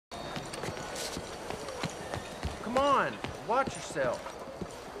on. Watch yourself.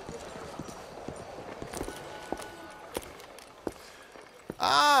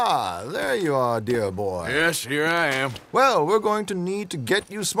 Ah, there you are, dear boy. Yes, here I am. Well, we're going to need to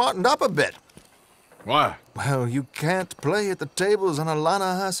get you smartened up a bit. Why? Well, you can't play at the tables on a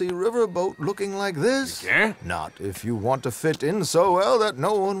Lannahechee riverboat looking like this. You can't? Not if you want to fit in so well that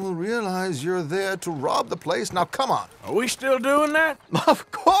no one will realize you're there to rob the place. Now, come on. Are we still doing that?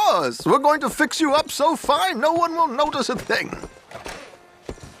 Of course! We're going to fix you up so fine no one will notice a thing.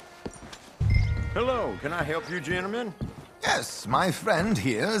 Hello, can I help you, gentlemen? Yes, my friend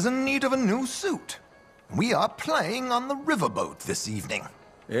here is in need of a new suit. We are playing on the riverboat this evening.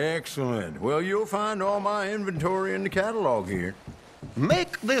 Excellent. Well, you'll find all my inventory in the catalog here.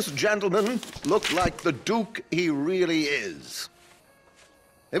 Make this gentleman look like the Duke he really is.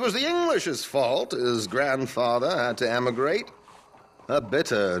 It was the English's fault his grandfather had to emigrate. A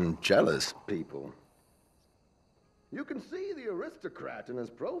bitter and jealous people. You can see the aristocrat in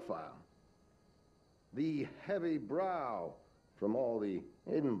his profile. The heavy brow from all the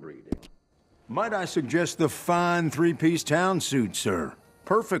inbreeding. Might I suggest the fine three-piece town suit, sir?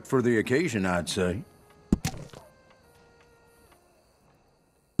 Perfect for the occasion, I'd say.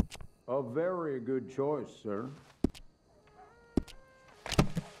 A very good choice, sir.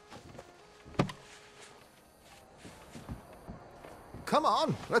 Come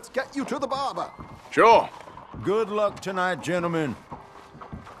on, let's get you to the barber. Sure. Good luck tonight, gentlemen.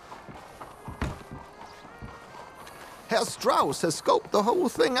 Herr Strauss has scoped the whole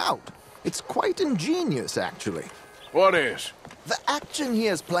thing out. It's quite ingenious, actually. What is? The action he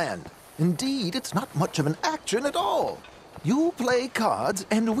has planned. Indeed, it's not much of an action at all. You play cards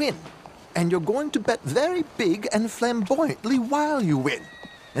and win. And you're going to bet very big and flamboyantly while you win.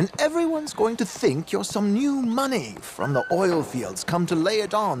 And everyone's going to think you're some new money from the oil fields come to lay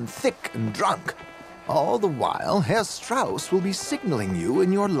it on thick and drunk. All the while, Herr Strauss will be signaling you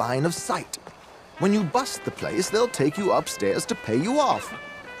in your line of sight. When you bust the place, they'll take you upstairs to pay you off.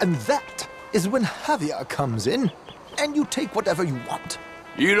 And that is when Javier comes in, and you take whatever you want.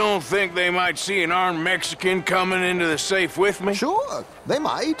 You don't think they might see an armed Mexican coming into the safe with me? Sure, they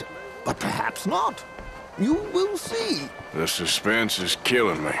might, but perhaps not. You will see. The suspense is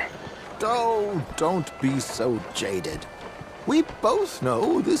killing me. Oh, don't be so jaded. We both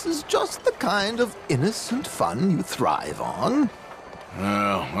know this is just the kind of innocent fun you thrive on.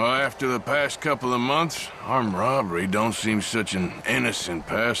 Well, after the past couple of months, armed robbery don't seem such an innocent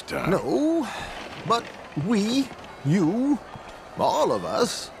pastime. No, but we, you, all of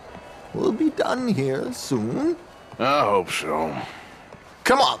us, will be done here soon. I hope so.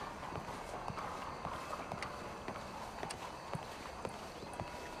 Come on.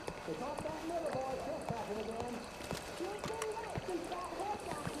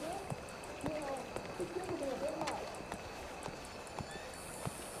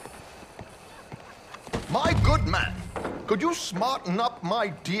 My good man, could you smarten up my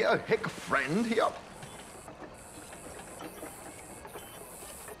dear hick friend here?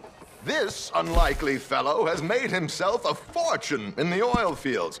 This unlikely fellow has made himself a fortune in the oil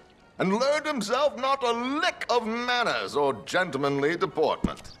fields and learned himself not a lick of manners or gentlemanly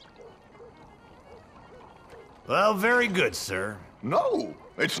deportment. Well, very good, sir. No,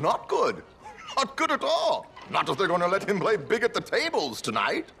 it's not good. Not good at all. Not if they're going to let him play big at the tables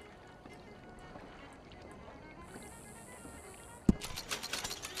tonight.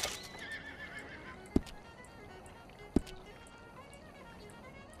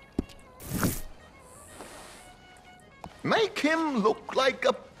 Make him look like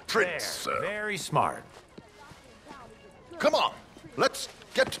a prince, sir. Very smart. Come on, let's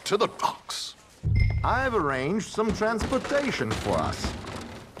get to the docks. I've arranged some transportation for us.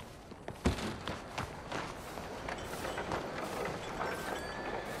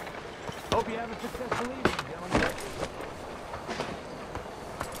 Hope you have a successful evening, gentlemen.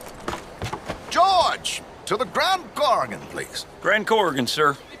 George, to the Grand Corrigan, please. Grand Corrigan,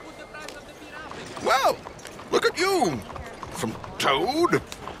 sir. Well, look at you. From Toad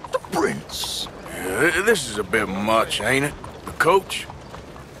to Prince. This is a bit much, ain't it? The coach?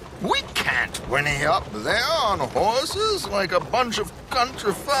 We can't whinny up there on horses like a bunch of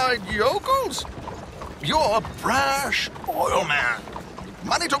countrified yokels. You're a brash oil man.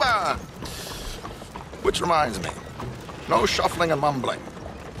 Money to burn. Which reminds me, no shuffling and mumbling.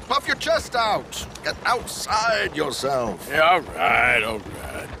 Puff your chest out. Get outside yourself. Yeah, all right, all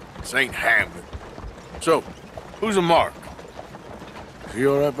right. This ain't Hamlet. So, who's a mark? Is he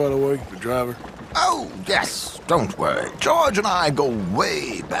all right, by the way, the driver? Oh, yes, don't worry. George and I go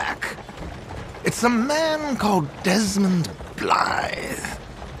way back. It's a man called Desmond Blythe.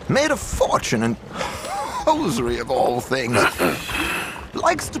 Made a fortune in... hosiery of all things.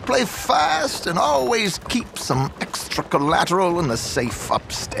 Likes to play fast and always keeps some extra collateral in the safe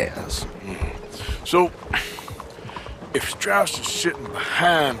upstairs. So, if Strauss is sitting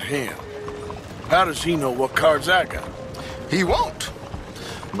behind him, how does he know what cards I got? He won't.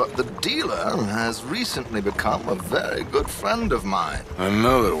 But the dealer has recently become a very good friend of mine.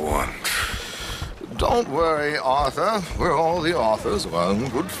 Another one. Don't worry, Arthur. We're all the authors of our own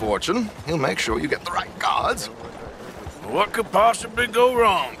good fortune. He'll make sure you get the right cards. What could possibly go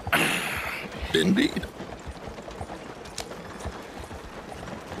wrong? Indeed.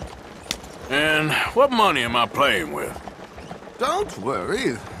 And what money am I playing with? Don't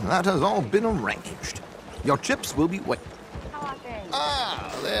worry. That has all been arranged. Your chips will be waiting.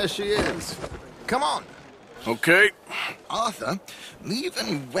 Ah, there she is. Come on. Okay. Arthur, leave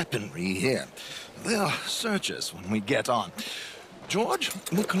any weaponry here. They'll search us when we get on. George,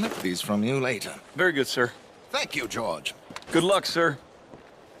 we'll collect these from you later. Very good, sir. Thank you, George. Good luck, sir.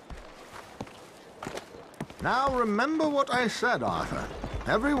 Now remember what I said, Arthur.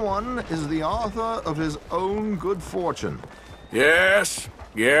 Everyone is the author of his own good fortune. Yes,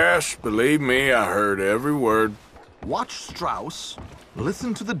 believe me, I heard every word. Watch Strauss,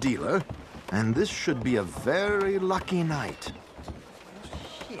 listen to the dealer, and this should be a very lucky night.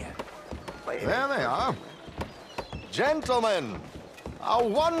 There they are. Gentlemen, how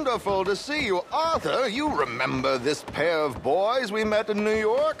wonderful to see you. Arthur, you remember this pair of boys we met in New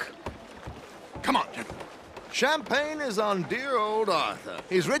York? Come on, gentlemen. Champagne is on dear old Arthur.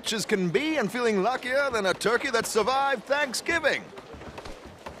 He's rich as can be and feeling luckier than a turkey that survived Thanksgiving.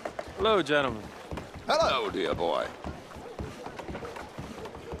 Hello, gentlemen. Hello, dear boy.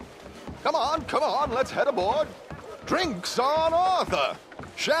 Come on, let's head aboard. Drinks on Arthur.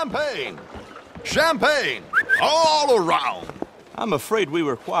 Champagne. Champagne, all around. I'm afraid we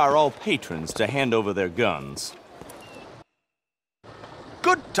require all patrons to hand over their guns.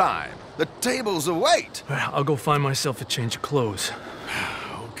 Good time. The tables await. I'll go find myself a change of clothes.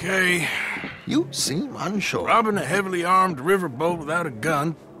 Okay. You seem unsure. Robbing a heavily armed riverboat without a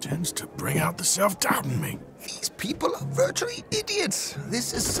gun tends to bring out the self-doubt in me. These people are virtually idiots.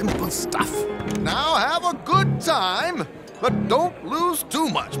 This is simple stuff. Now have a good time, but don't lose too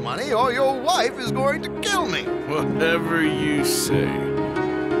much money or your wife is going to kill me. Whatever you say.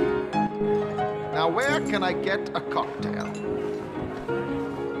 Now where can I get a cocktail?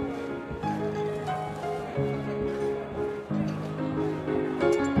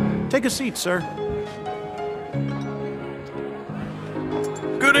 Take a seat, sir.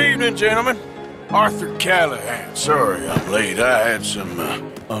 Good evening, gentlemen. Arthur Callahan. Sorry I'm late. I had some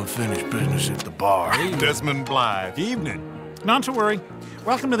unfinished business at the bar. Desmond Blythe. Evening. Not to worry.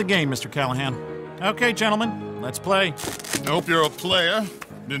 Welcome to the game, Mr. Callahan. Okay, gentlemen, let's play. Hope you're a player.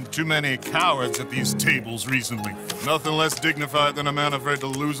 Been too many cowards at these tables recently. Nothing less dignified than a man afraid to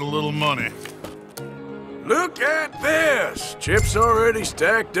lose a little money. Look at this! Chips already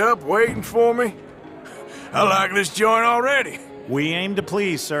stacked up, waiting for me. I like this joint already. We aim to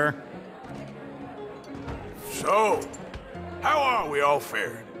please, sir. So, how are we all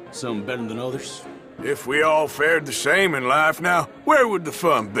faring? Some better than others. If we all fared the same in life now, where would the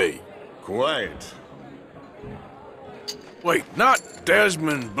fun be? Quiet. Wait, not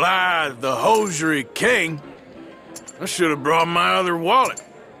Desmond Blythe, the hosiery king. I should have brought my other wallet.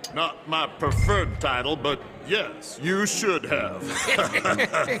 Not my preferred title, but yes, you should have.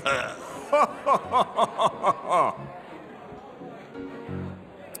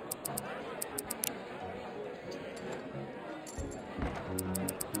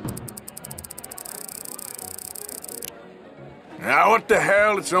 Now what the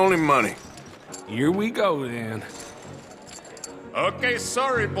hell, it's only money. Here we go, then. Okay,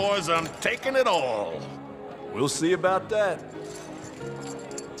 sorry, boys, I'm taking it all. We'll see about that.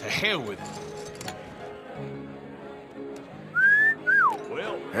 To hell with it.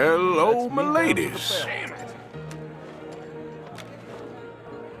 Well, Hello, my ladies.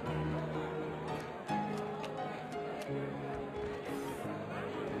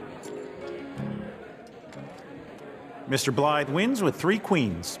 Mr. Blythe wins with 3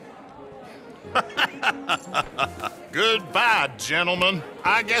 queens. goodbye, gentlemen.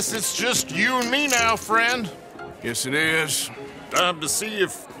 I guess it's just you and me now, friend. Yes, it is. Time to see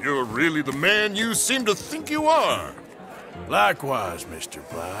if you're really the man you seem to think you are. Likewise, Mr.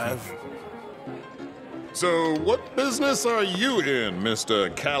 Blythe. So, what business are you in,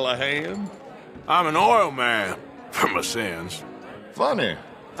 Mr. Callahan? I'm an oil man, for my sins. Funny,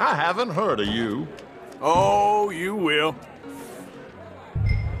 I haven't heard of you. Oh, you will.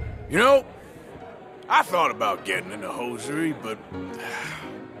 You know, I thought about getting into hosiery, but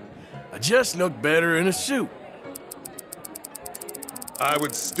I just look better in a suit. I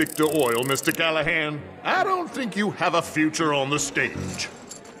would stick to oil, Mr. Callahan. I don't think you have a future on the stage.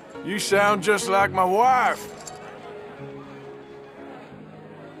 You sound just like my wife.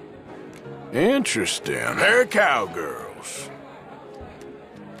 Interesting. They're cowgirls.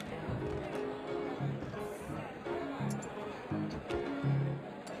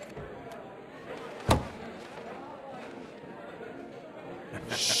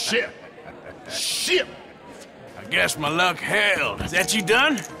 Shit! Shit! I guess my luck held. Is that you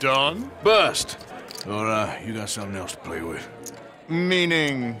done? Done? Bust. Or, you got something else to play with?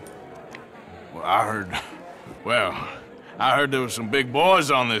 Meaning? Well, I heard there was some big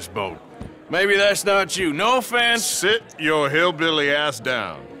boys on this boat. Maybe that's not you. No offense. Sit your hillbilly ass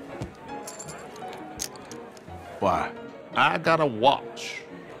down. Why? I got a watch.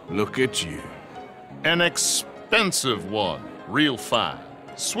 Look at you. An expensive one. Real fine.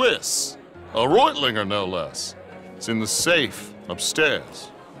 Swiss. A Reutlinger, no less. It's in the safe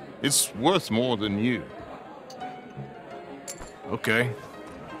upstairs. It's worth more than you. Okay.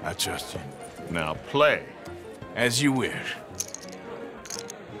 I trust you. Now play. As you wish.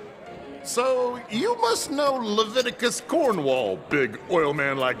 So, you must know Leviticus Cornwall, big oil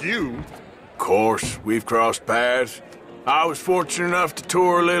man like you. Of course, we've crossed paths. I was fortunate enough to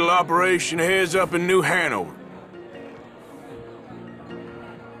tour a little operation of his up in New Hanover.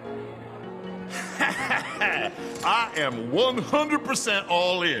 I am 100%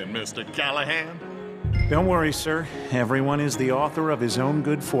 all in, Mr. Callahan. Don't worry, sir. Everyone is the author of his own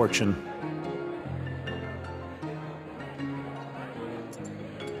good fortune.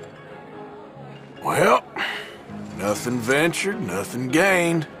 Well, nothing ventured, nothing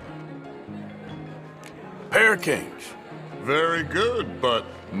gained. Pair of kings. Very good, but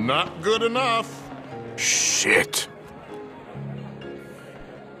not good enough. Shit.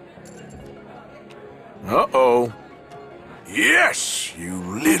 Uh-oh. Yes, you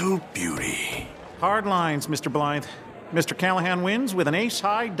little beauty. Hard lines, Mr. Blythe. Mr. Callahan wins with an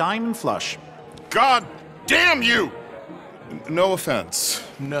ace-high diamond flush. God damn you! No offense.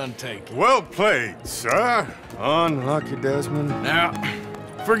 None taken. Well played, sir. Unlucky, Desmond. Now,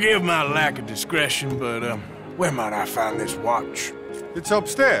 forgive my lack of discretion, but, where might I find this watch? It's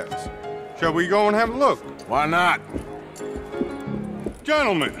upstairs. Shall we go and have a look? Why not?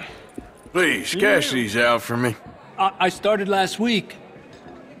 Gentlemen. Please, cash these out for me. I started last week.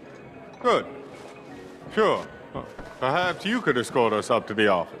 Good. Sure. Perhaps you could escort us up to the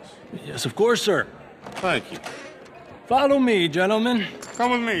office. Yes, of course, sir. Thank you. Follow me, gentlemen.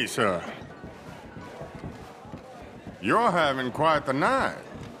 Come with me, sir. You're having quite the night.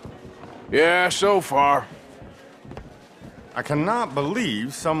 Yeah, so far. I cannot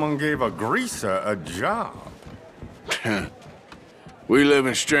believe someone gave a greaser a job. We live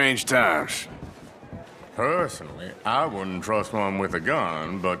in strange times. Personally, I wouldn't trust one with a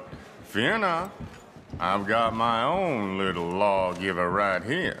gun, but fear not. I've got my own little lawgiver right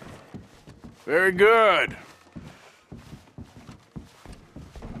here. Very good.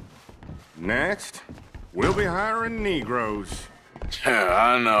 Next, we'll be hiring Negroes.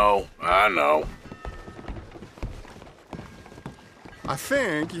 I know. I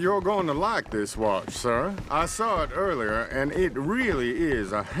think you're going to like this watch, sir. I saw it earlier, and it really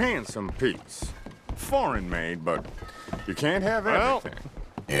is a handsome piece. Foreign made, but you can't have everything.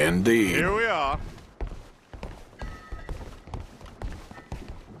 Indeed. Here we are.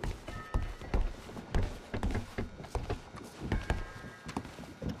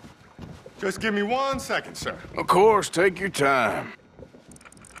 Just give me 1 second, sir. Of course, take your time.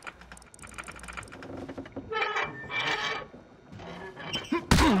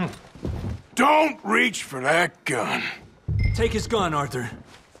 Don't reach for that gun. Take his gun, Arthur.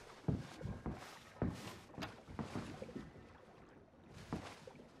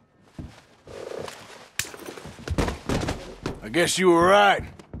 I guess you were right.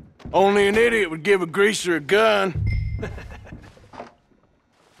 Only an idiot would give a greaser a gun.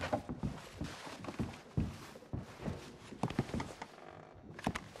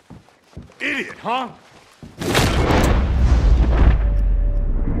 Idiot, huh?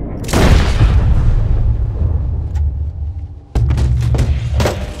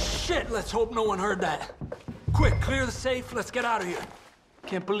 Shit, let's hope no one heard that. Quick, clear the safe, let's get out of here.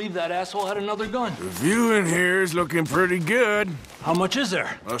 Can't believe that asshole had another gun. The view in here is looking pretty good. How much is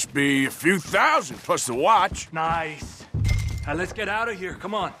there? Must be a few thousand plus the watch. Nice. Now let's get out of here,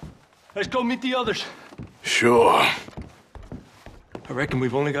 come on. Let's go meet the others. Sure. I reckon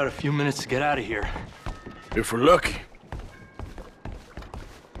we've only got a few minutes to get out of here. If we're lucky.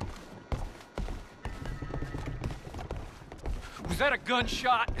 Who's that a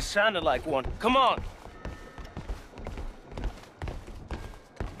gunshot? It sounded like one. Come on.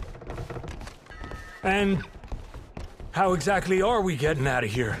 And how exactly are we getting out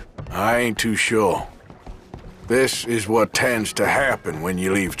of here? I ain't too sure. This is what tends to happen when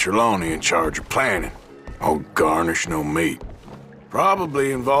you leave Trelawney in charge of planning. Oh, garnish no meat.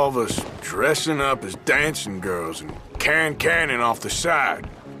 Probably involve us dressing up as dancing girls and cannon off the side.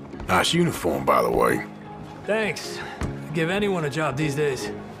 Nice uniform, by the way. Thanks. Give anyone a job these days.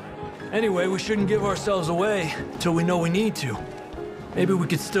 Anyway, we shouldn't give ourselves away till we know we need to. Maybe we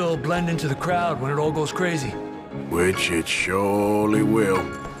could still blend into the crowd when it all goes crazy. Which it surely will.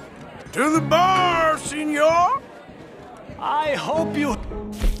 To the bar, senor! I hope you...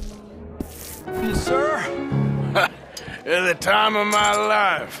 Sir? At the time of my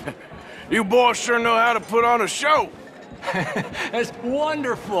life. You boys sure know how to put on a show. That's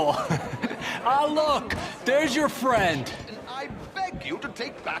wonderful. Ah, look, there's your friend. And I beg you to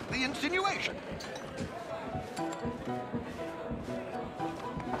take back the insinuation.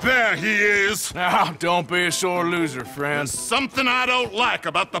 There he is. Now, don't be a sore loser, friend. There's something I don't like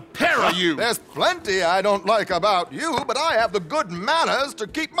about the pair of you. There's plenty I don't like about you, but I have the good manners to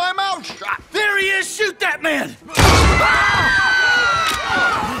keep my mouth shut. There he is! Shoot that man!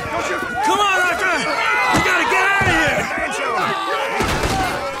 Come on, Arthur! We gotta get out of here!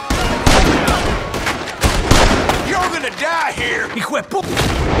 You're gonna die here! Hijo de pu...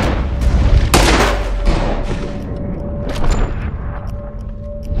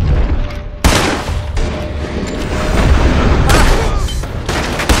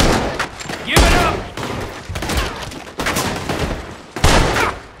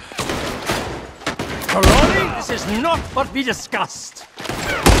 This is not what we discussed.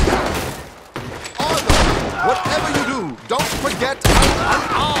 Arthur, whatever you do, don't forget I'm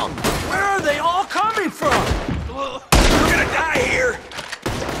unarmed. Where are they all coming from? We're gonna die here!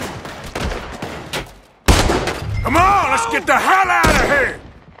 Come on, let's get the hell out of here!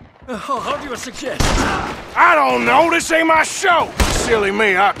 How do you suggest? I don't know, this ain't my show! Silly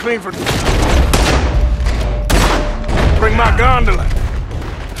me, I clean for... Bring my gondola.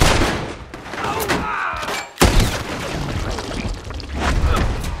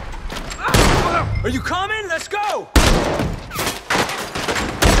 Are you coming? Let's go!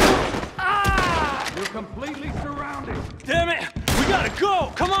 Ah! You're completely surrounded. Damn it! We gotta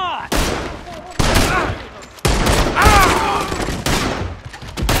go! Come on!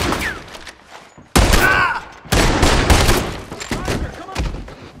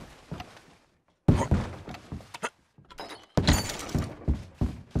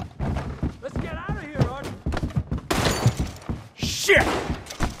 Let's get out of here, Art. Shit!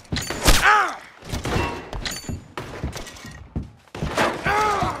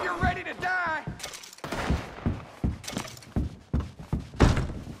 You're ready to die.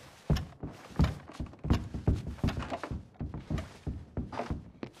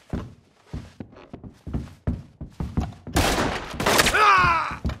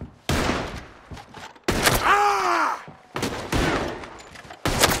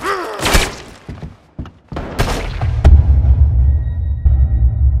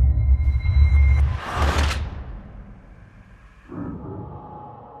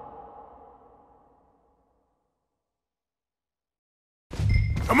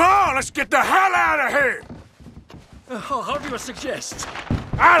 Come on, let's get the hell out of here! How do you suggest?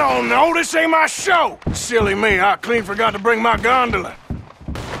 I don't know, this ain't my show! Silly me, I clean forgot to bring my gondola.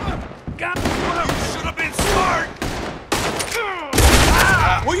 God, You should have been smart!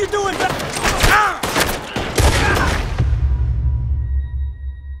 what are you doing back?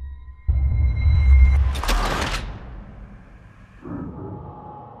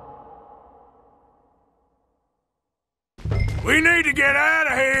 We need to get out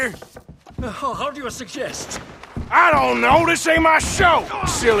of here! How do you suggest? I don't know, this ain't my show!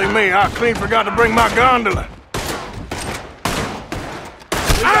 Silly me, I clean forgot to bring my gondola.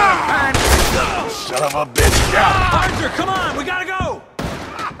 Son of a bitch, God! Arthur, come on! We gotta go!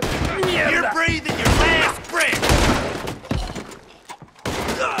 You're breathing your last breath.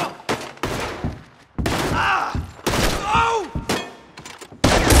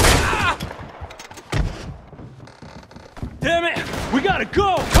 Damn it! We gotta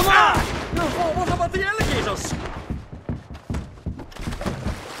go! Come on! What about the alligators?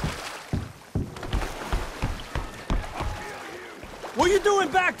 What are you doing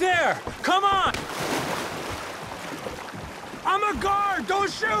back there? Come on! I'm a guard!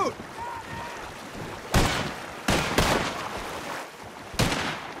 Don't shoot!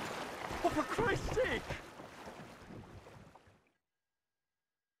 Oh, for Christ's sake!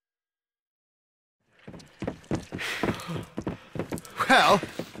 Well,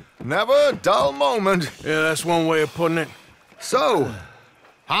 never a dull moment. Yeah, that's one way of putting it. So,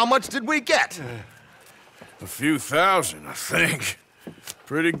 how much did we get? A few thousand, I think.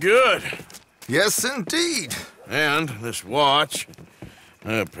 Pretty good. Yes, indeed. And this watch,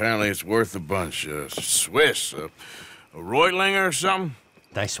 apparently it's worth a bunch. Swiss, a Reutlinger or something?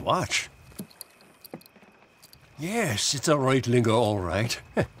 Nice watch. Yes, it's a Reutlinger, all right.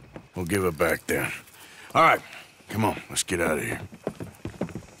 We'll give it back then. All right, come on, let's get out of here.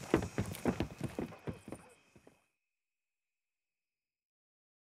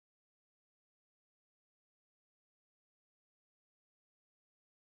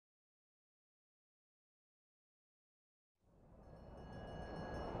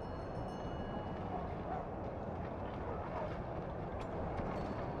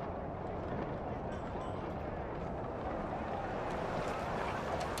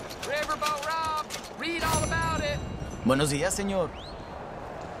 Riverboat Rob, read all about it. Buenos días, señor.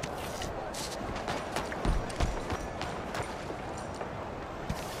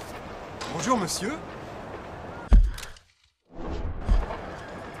 Bonjour, monsieur.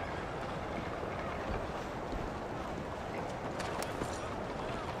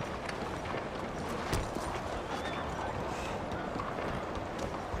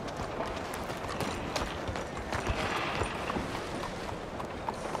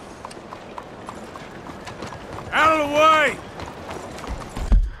 Out of the way!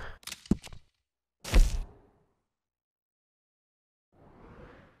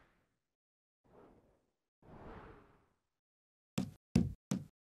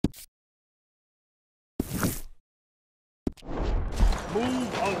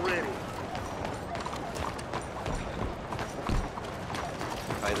 Move already.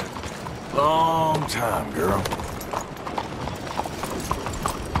 Hi there. Long time, girl.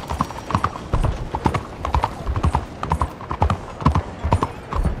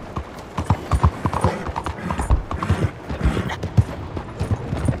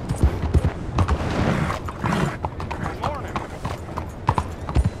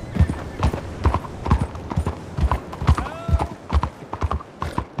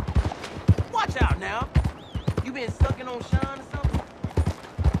 Watch out now. You been sucking on Sean or something?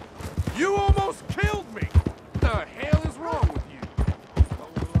 You almost killed me. What the hell is wrong with you?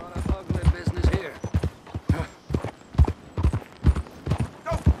 A lot of ugly business here.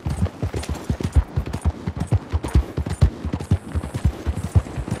 Go.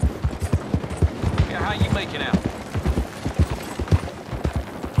 Yeah, how you making out?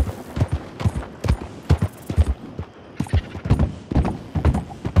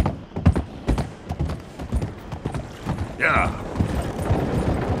 Yeah.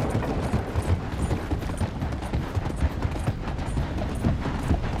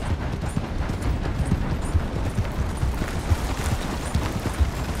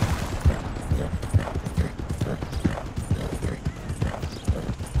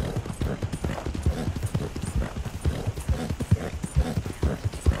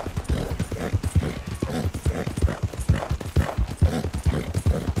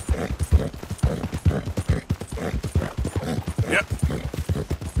 Yep.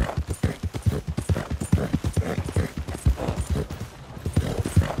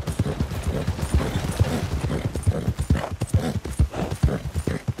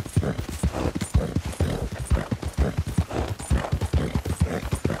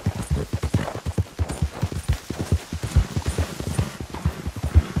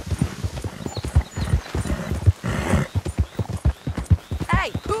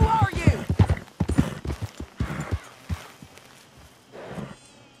 Hey, who are you?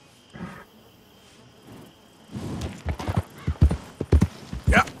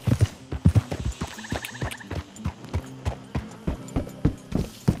 Yeah.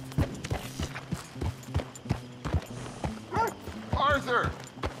 Arthur!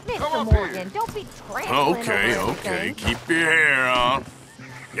 Mr. Morgan, don't be trampling Okay, over okay. everything. Keep your hair on.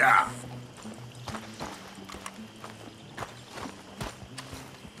 Yeah.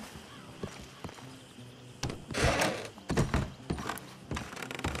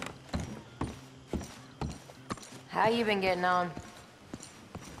 How you been getting on?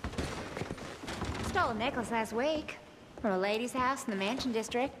 Stole a necklace last week from a lady's house in the Mansion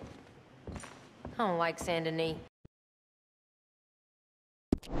District. I don't like Saint Denis.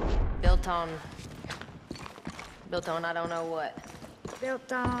 Built on I don't know what.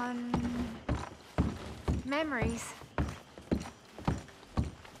 Built on memories.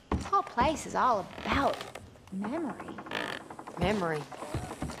 This whole place is all about memory. Memory.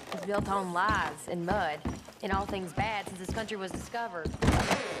 It's built on lies and mud and all things bad since this country was discovered.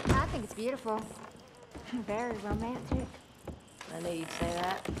 I think it's beautiful. Very romantic. I knew you'd say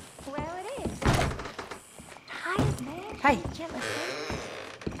that. Well, it is. Hi, man. Hey. Gently.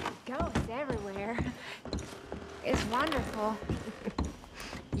 Ghosts everywhere. It's wonderful.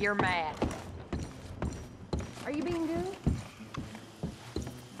 You're mad. Are you being good?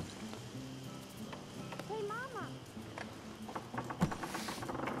 Hey, Mama.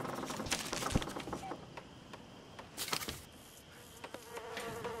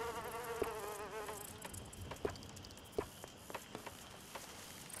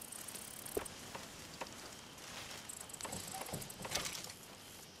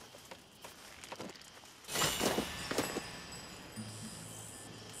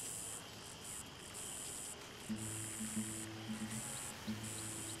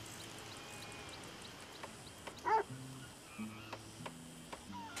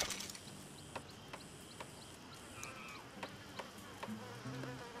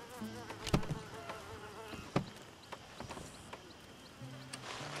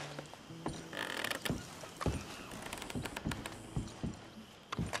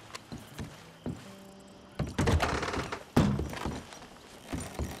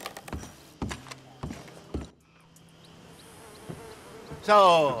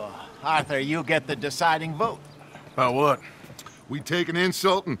 So, Arthur, you get the deciding vote. About what? We take an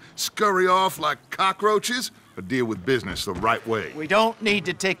insult and scurry off like cockroaches, or deal with business the right way? We don't need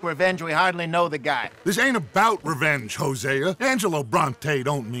to take revenge. We hardly know the guy. This ain't about revenge, Hosea. Angelo Bronte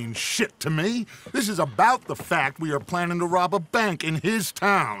don't mean shit to me. This is about the fact we are planning to rob a bank in his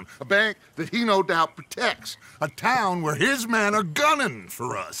town. A bank that he no doubt protects. A town where his men are gunning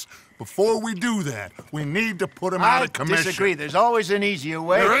for us. Before we do that, we need to put him out of commission. I disagree. There's always an easier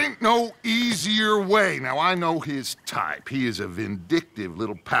way. There ain't no easier way. Now, I know his type. He is a vindictive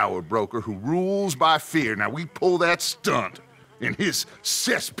little power broker who rules by fear. Now, we pull that stunt in his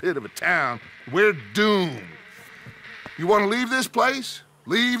cesspit of a town, we're doomed. You want to leave this place?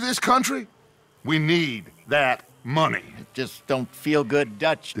 Leave this country? We need that money. It just don't feel good,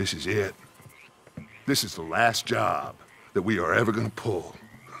 Dutch. This is it. This is the last job that we are ever going to pull.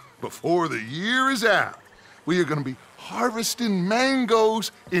 Before the year is out, we are going to be harvesting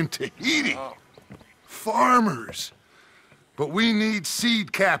mangoes in Tahiti. Farmers. But we need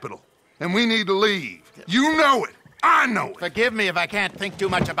seed capital, and we need to leave. You know it. I know it. Forgive me if I can't think too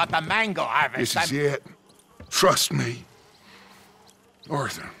much about the mango harvest. This is it. Trust me.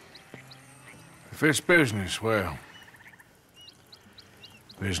 Arthur. If it's business, well,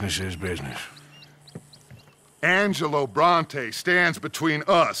 business is business. Angelo Bronte stands between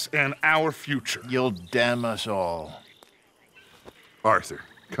us and our future. You'll damn us all. Arthur,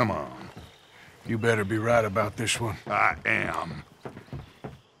 come on. You better be right about this one. I am.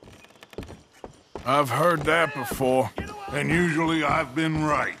 I've heard that before. And usually I've been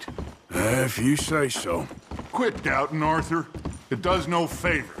right. If you say so. Quit doubting, Arthur. It does no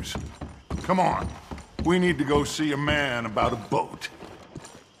favors. Come on. We need to go see a man about a boat.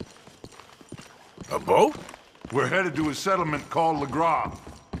 A boat? We're headed to a settlement called Le Gras.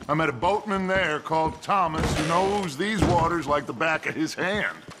 I met a boatman there called Thomas who knows these waters like the back of his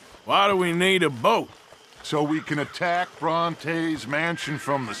hand. Why do we need a boat? So we can attack Bronte's mansion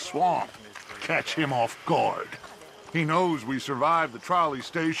from the swamp. Catch him off guard. He knows we survived the trolley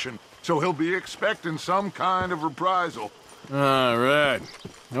station, so he'll be expecting some kind of reprisal. All right.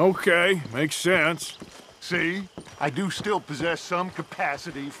 Okay, makes sense. See? I do still possess some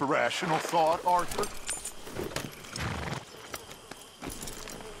capacity for rational thought, Arthur.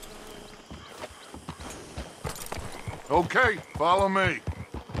 Okay, follow me.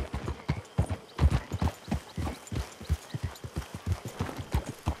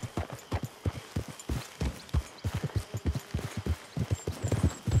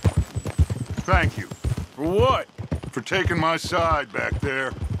 Thank you. For what? For taking my side back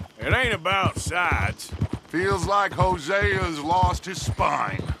there. It ain't about sides. Feels like Hosea's lost his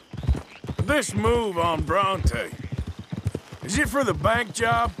spine. This move on Bronte, is it for the bank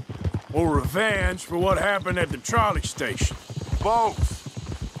job or revenge for what happened at the trolley station?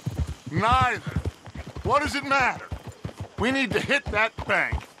 Both. Neither. What does it matter? We need to hit that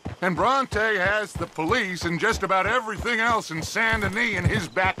bank. And Bronte has the police and just about everything else in Saint Denis in his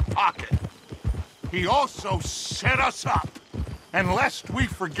back pocket. He also set us up. And lest we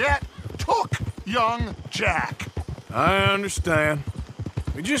forget, took young Jack. I understand.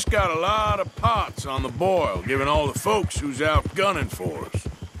 We just got a lot of pots on the boil, given all the folks who's out gunning for us.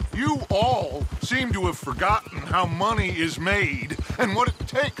 You all seem to have forgotten how money is made and what it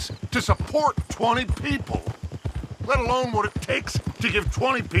takes to support 20 people. Let alone what it takes to give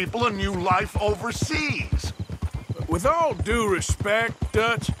 20 people a new life overseas. With all due respect,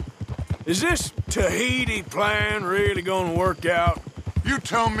 Dutch, is this Tahiti plan really gonna work out? You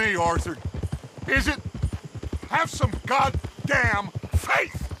tell me, Arthur. Is it? Have some goddamn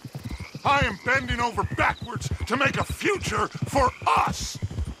faith! I am bending over backwards to make a future for us!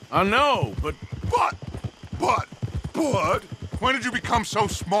 I know, but... But? When did you become so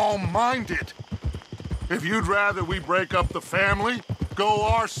small-minded? If you'd rather we break up the family, go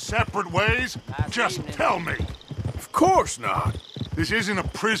our separate ways, just tell me. Of course not. This isn't a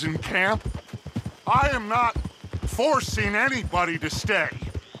prison camp. I am not forcing anybody to stay.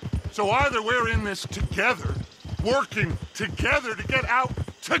 So either we're in this together, working together to get out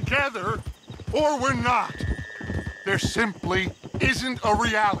together, or we're not. There simply isn't a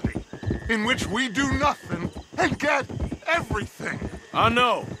reality in which we do nothing and get everything. I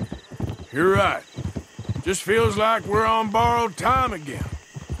know. You're right. Just feels like we're on borrowed time again.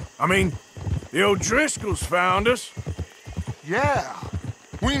 I mean, the O'Driscolls found us. Yeah.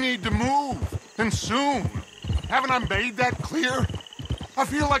 We need to move, and soon. Haven't I made that clear? I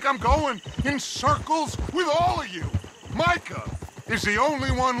feel like I'm going in circles with all of you. Micah is the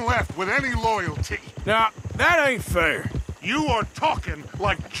only one left with any loyalty. Now, that ain't fair. You are talking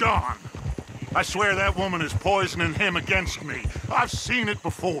like John. I swear that woman is poisoning him against me. I've seen it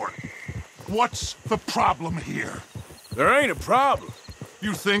before. What's the problem here? There ain't a problem.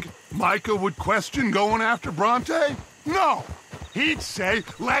 You think Micah would question going after Bronte? No. He'd say,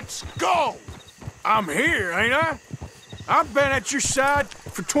 let's go. I'm here, ain't I? I've been at your side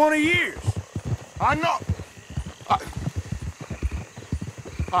for 20 years. I know.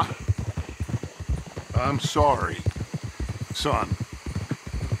 I'm sorry, son.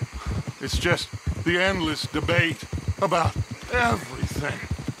 It's just the endless debate about everything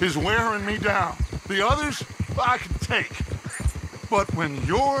is wearing me down. The others, I can take. But when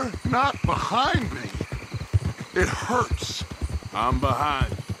you're not behind me, it hurts. I'm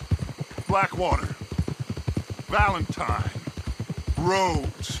behind. Blackwater, Valentine,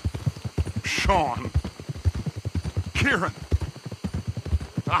 Rhodes, Sean, Kieran.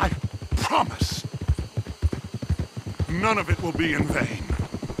 I promise none of it will be in vain.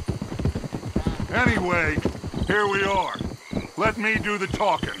 Anyway, here we are. Let me do the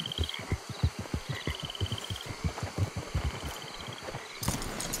talking.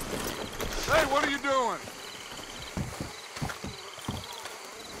 Hey, what are you doing?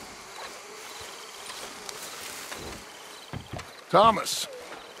 Thomas.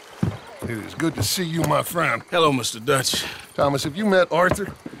 It is good to see you, my friend. Hello, Mr. Dutch. Thomas, have you met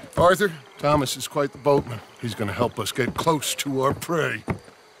Arthur? Arthur, Thomas is quite the boatman. He's gonna help us get close to our prey.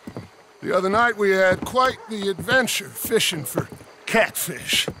 The other night we had quite the adventure fishing for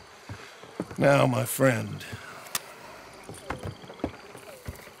catfish. Now, my friend,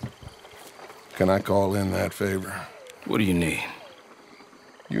 can I call in that favor? What do you need?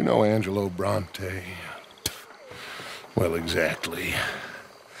 You know Angelo Bronte. Well, exactly.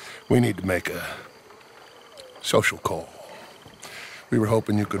 We need to make a social call. We were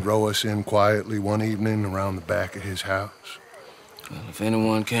hoping you could row us in quietly one evening around the back of his house. Well, if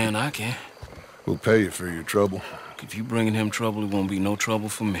anyone can, I can. We'll pay you for your trouble. If you bringing him trouble, it won't be no trouble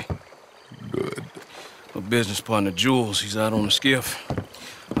for me. Good. My business partner, Jules, he's out on the skiff.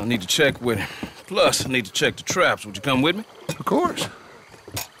 I need to check with him. Plus, I need to check the traps. Would you come with me? Of course.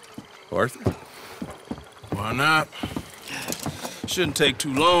 Arthur? Why not? Shouldn't take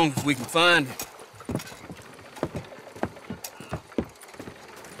too long if we can find him.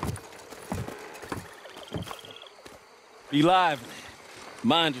 Be lively.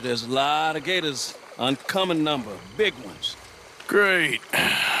 Mind you, there's a lot of gators. Uncommon number. Big ones. Great.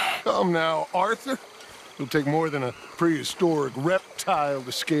 Come now, Arthur. It'll take more than a prehistoric reptile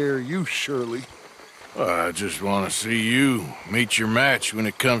to scare you, surely. I just want to see you meet your match when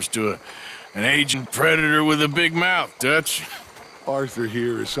it comes to an aging predator with a big mouth, Dutch. Arthur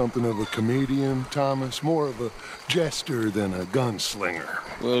here is something of a comedian, Thomas. More of a jester than a gunslinger.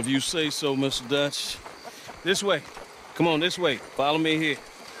 Well, if you say so, Mr. Dutch. This way. Come on, this way. Follow me here.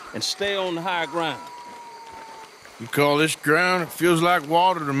 And stay on the higher ground. You call this ground? It feels like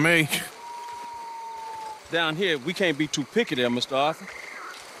water to me. Down here, we can't be too picky there, Mr. Arthur.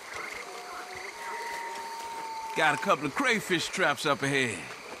 Got a couple of crayfish traps up ahead.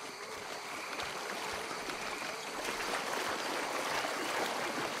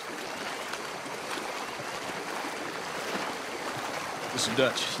 Mr.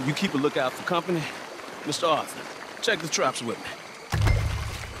 Dutch, you keep a lookout for company. Mr. Arthur, check the traps with me.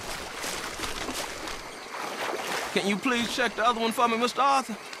 Can you please check the other one for me, Mr.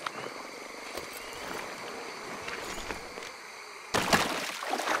 Arthur?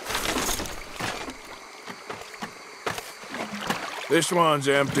 This one's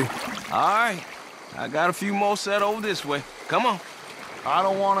empty. All right. I got a few more set over this way. Come on. I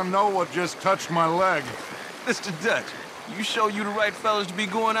don't want to know what just touched my leg. Mr. Dutch, you sure you the right fellas to be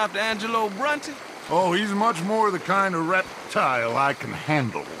going after Angelo Bronte? Oh, he's much more the kind of reptile I can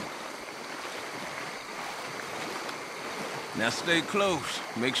handle. Now stay close.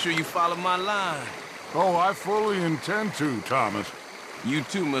 Make sure you follow my line. Oh, I fully intend to, Thomas. You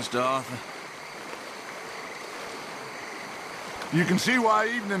too, Mr. Arthur. You can see why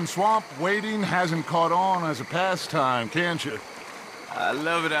evening swamp wading hasn't caught on as a pastime, can't you? I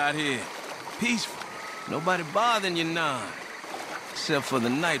love it out here. Peaceful. Nobody bothering you none. Except for the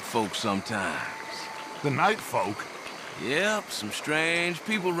night folk sometimes. The night folk? Yep, some strange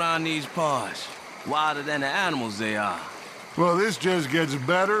people around these parts. Wilder than the animals they are. Well, this just gets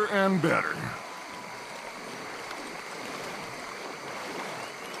better and better.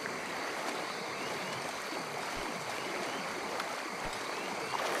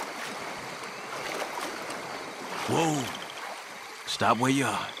 Whoa. Stop where you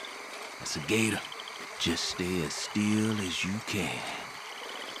are. That's a gator. Just stay as still as you can.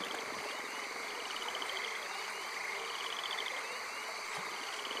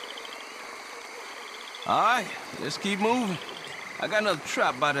 All right, let's keep moving. I got another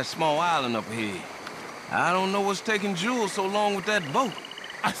trap by that small island up ahead. I don't know what's taking Jules so long with that boat.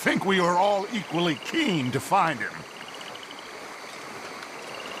 I think we are all equally keen to find him.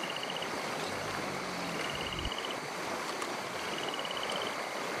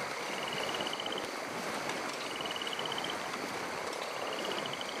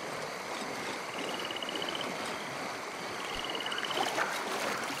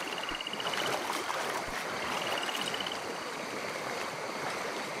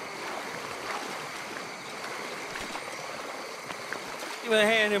 Give me a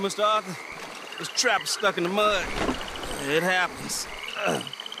hand here, Mr. Arthur. This trap is stuck in the mud. It happens.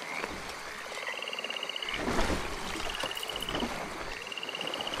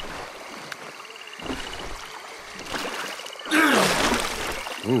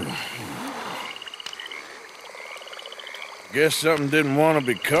 Ooh. Guess something didn't want to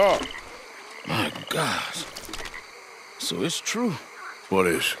be caught. My gosh. So it's true. What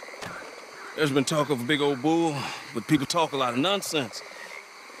is? There's been talk of a big old bull, but people talk a lot of nonsense.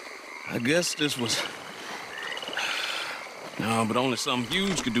 I guess this was... No, but only something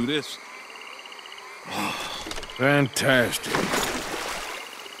huge could do this. Fantastic.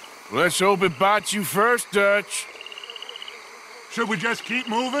 Let's hope it bites you first, Dutch. Should we just keep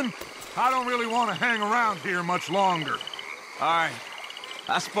moving? I don't really want to hang around here much longer. All right.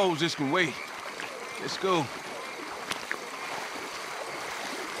 I suppose this can wait. Let's go.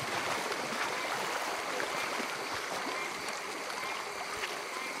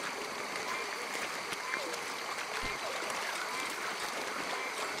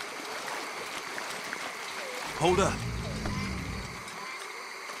 Hold up.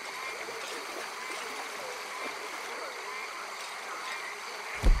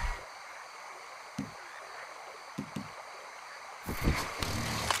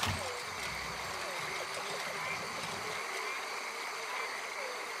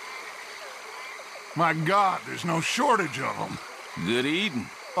 My God, there's no shortage of them. Good eating.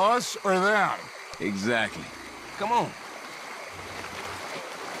 Us or them? Exactly. Come on.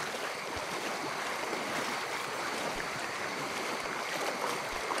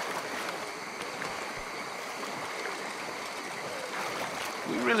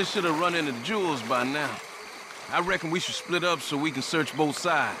 We really should have run into Jules by now. I reckon we should split up so we can search both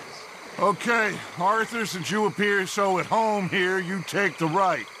sides. Okay, Arthur, since you appear so at home here, you take the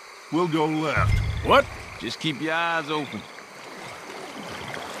right. We'll go left. What? Just keep your eyes open.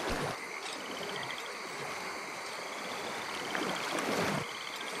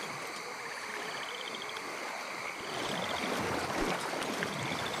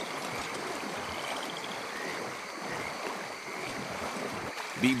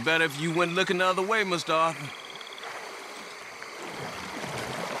 Be better if you went looking the other way, Mr. Arthur.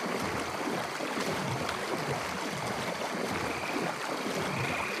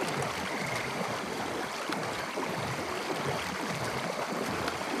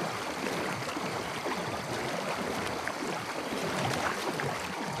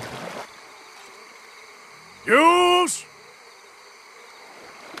 Jules!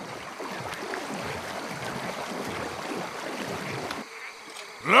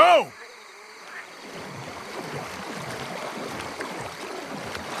 Hello?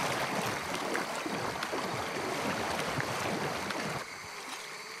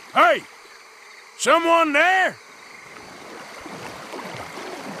 Hey! Someone there?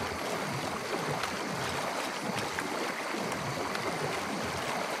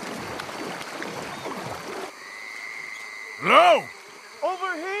 Hello?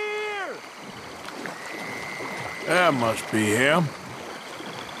 Over here! That must be him.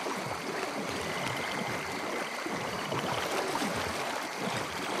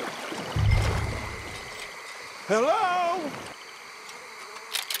 Hello?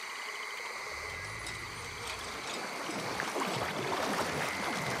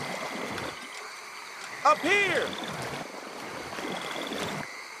 Up here!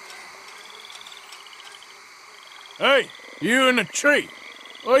 Hey, you in the tree.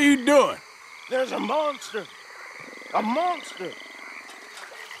 What are you doing? There's a monster. A monster.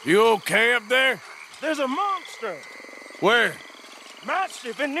 You okay up there? There's a monster. Where?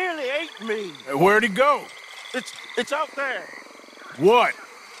 Mastiff, it nearly ate me. Where'd he go? It's out there. What?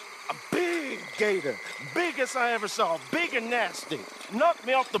 A big gator. Biggest I ever saw. Big and nasty. Knocked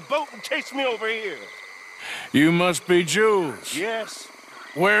me off the boat and chased me over here. You must be Jules. Yes.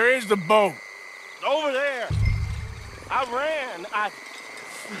 Where is the boat? Over there. I ran.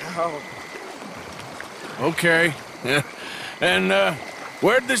 Oh. Okay. And,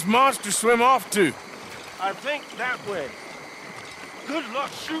 where'd this monster swim off to? I think that way. Good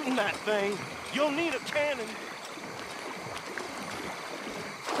luck shooting that thing. You'll need a cannon.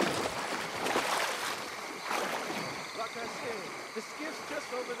 Like I said, the skiff's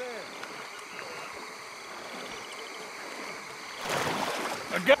just over there.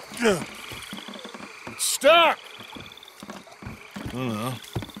 I got you. It's stuck. Oh,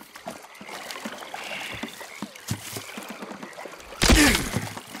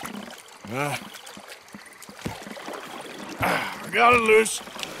 I got it loose.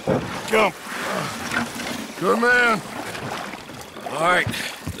 Jump. Good man. All right,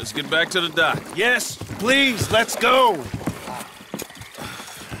 let's get back to the dock. Yes, please, let's go.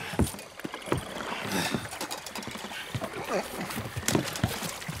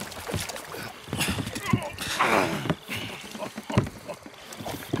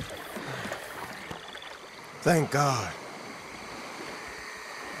 Thank God.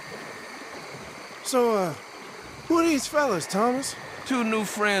 So, who are these fellas, Thomas? Two new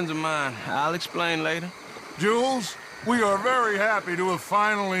friends of mine. I'll explain later. Jules, we are very happy to have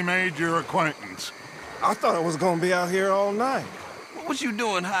finally made your acquaintance. I thought I was gonna be out here all night. What you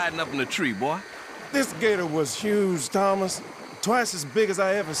doing hiding up in the tree, boy? This gator was huge, Thomas. Twice as big as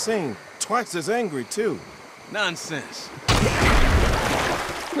I ever seen. Twice as angry, too. Nonsense.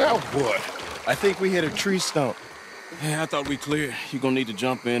 Now what? I think we hit a tree stump. Yeah, I thought we cleared. You're gonna need to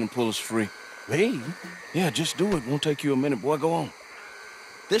jump in and pull us free. Me? Yeah, just do it. Won't take you a minute, boy. Go on.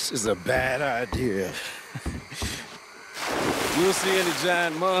 This is a bad idea. You'll see any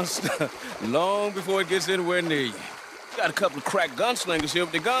giant monster long before it gets anywhere near you. Got a couple of crack gunslingers here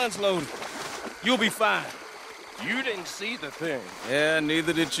with their guns loaded. You'll be fine. You didn't see the thing. Yeah,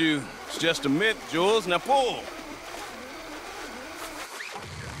 neither did you. It's just a myth, Jules. Now pull.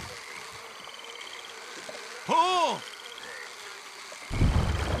 Pull!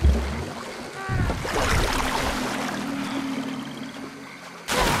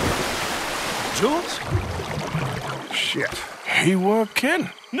 Jules? Shit. He weren't kidding.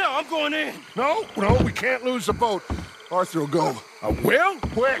 No, I'm going in. No, we can't lose the boat. Arthur will go. I will?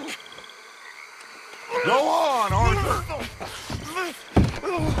 Quick! Go on, Arthur!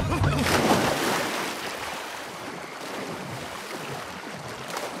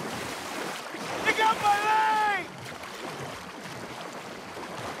 They got my leg!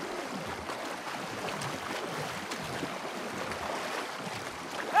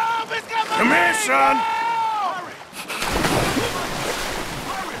 Help! It's got my Come here, leg! son.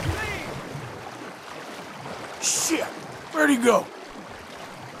 Hurry! Shit. Where'd he go?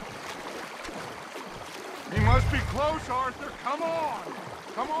 He must be close, Arthur. Come on!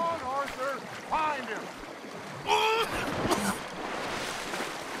 Come on, Arthur! Find him!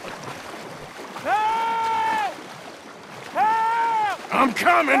 Help! Help! I'm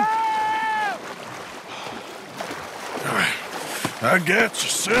coming. Help! I got you,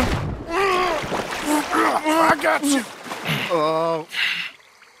 son. I got you. Oh,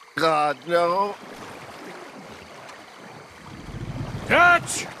 God, no.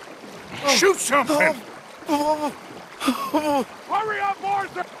 Dutch! Shoot something! Hurry up,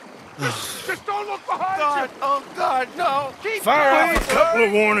 Arthur! Just don't look behind you! Oh, God, no! Keep Fire off a couple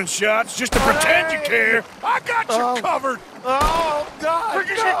of warning shots just to pretend you care. I got you covered! Oh, God, Quick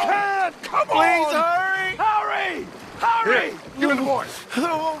as you can! Come Please, on! hurry! Hurry! Hurry! Here, give me the voice.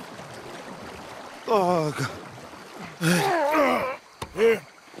 Oh, God. Here,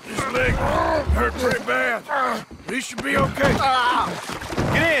 his leg hurt pretty bad. He should be okay.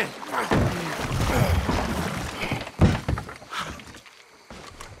 Get in!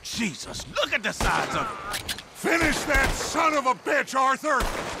 Jesus, look at the size of it. Finish that son of a bitch, Arthur!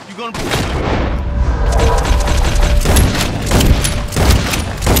 You gonna...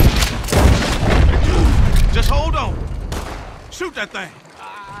 Just hold on. Shoot that thing.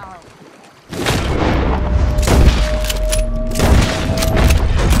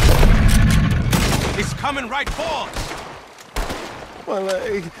 It's coming right for us. My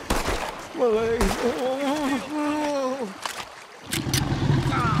leg. My leg.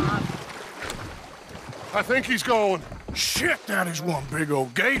 I think he's going. Shit, that is one big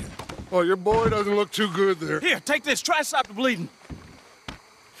old gator. Oh, your boy doesn't look too good there. Here, take this. Try to stop the bleeding.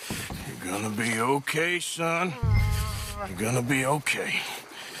 You're gonna be okay, son. You're gonna be okay.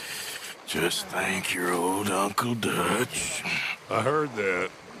 Just thank your old Uncle Dutch. I heard that.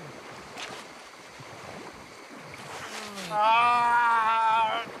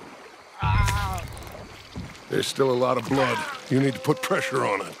 There's still a lot of blood. You need to put pressure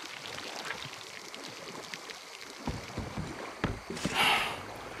on it.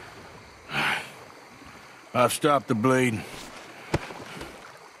 I've stopped the bleeding.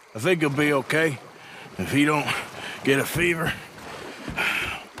 I think he'll be okay if he don't get a fever.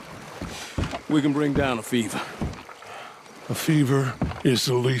 We can bring down a fever. A fever is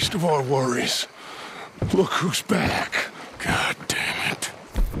the least of our worries. Look who's back. God damn it.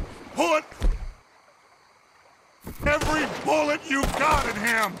 Pull it! Every bullet you got in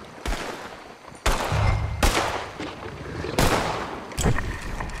him!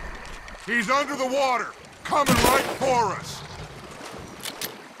 He's under the water, coming right for us.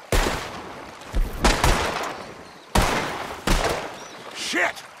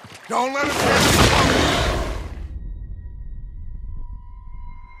 Shit! Don't let him get you.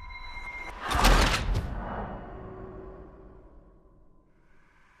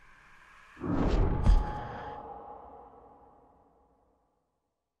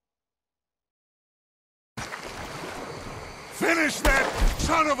 Finish that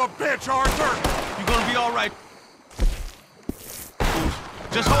son of a bitch, Arthur! You're gonna be all right.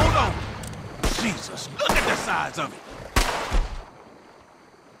 Just hold on. Jesus, look at the size of it.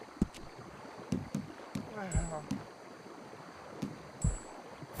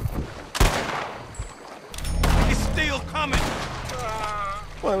 It's still coming.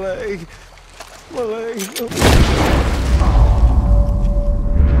 My leg. My leg.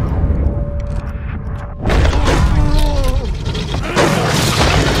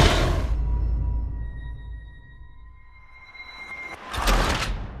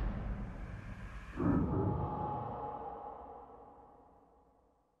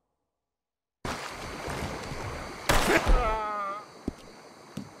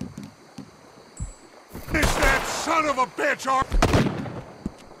 Finish that son of a bitch, Arthur!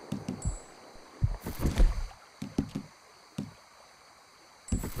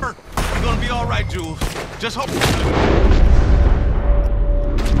 You're gonna be all right, Jules. Just hope...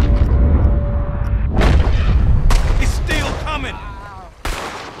 It's still coming.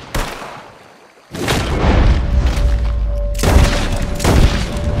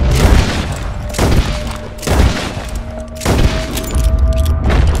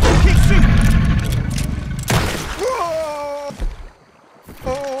 Keep shooting.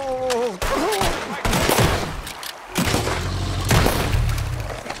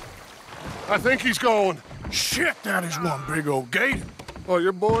 I think he's going. Shit, that is one big old gator. Oh,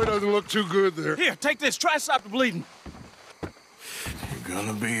 your boy doesn't look too good there. Here, take this. Try to stop the bleeding. You're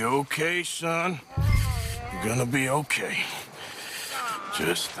gonna be okay, son. You're gonna be okay.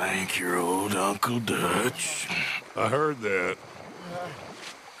 Just thank your old Uncle Dutch. I heard that.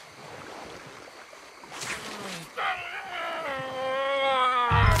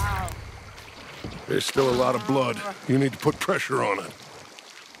 There's still a lot of blood. You need to put pressure on it.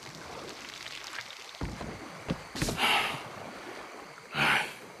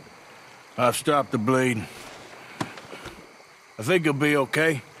 I've stopped the bleeding. I think he'll be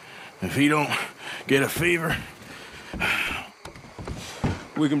okay if he don't get a fever.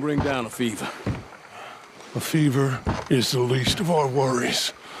 We can bring down a fever. A fever is the least of our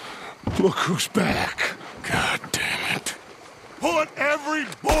worries. Look who's back. God damn it. Put every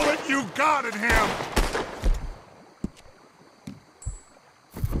bullet you got in him!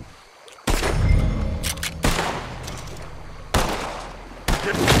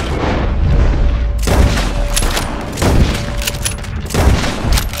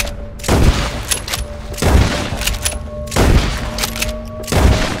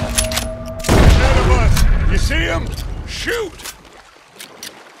 See him? Shoot!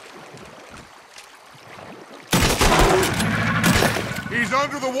 He's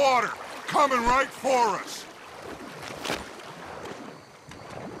under the water, coming right for us.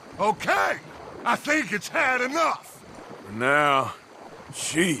 Okay, I think it's had enough. For now,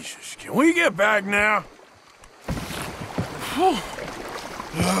 Jesus, can we get back now?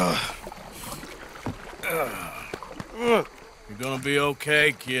 You're gonna be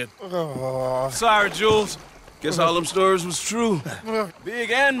okay, kid. Sorry, Jules. Guess all them stories was true.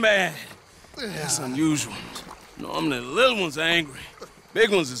 Big and bad. That's unusual. Normally the little ones are angry. Big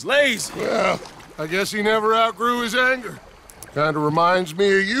ones is lazy. Well, I guess he never outgrew his anger. Kinda reminds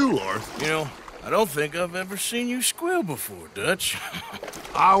me of you, Arthur. You know, I don't think I've ever seen you squeal before, Dutch.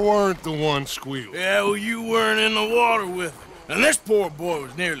 I weren't the one squealing. Yeah, well, you weren't in the water with him. And this poor boy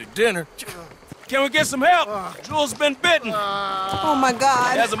was nearly dinner. Can we get some help? Jules been bitten. Oh, my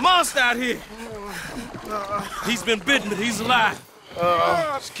God. There's a monster out here. He's been bitten, but he's alive.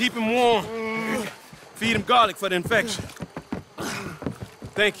 Just keep him warm. Feed him garlic for the infection.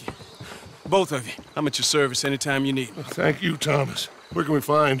 Thank you. Both of you. I'm at your service anytime you need me. Thank you, Thomas. Where can we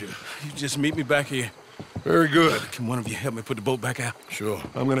find you? You just meet me back here. Very good. Can one of you help me put the boat back out? Sure.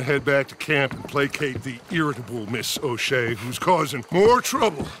 I'm gonna head back to camp and placate the irritable Miss O'Shea, who's causing more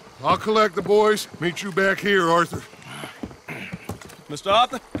trouble. I'll collect the boys. Meet you back here, Arthur. Mr.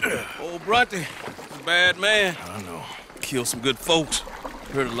 Arthur? Old Brunty. Bad man. I know. Killed some good folks.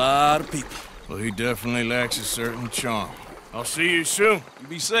 Hurt a lot of people. Well, he definitely lacks a certain charm. I'll see you soon. You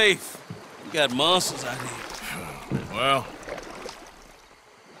be safe. You got monsters out here. Well,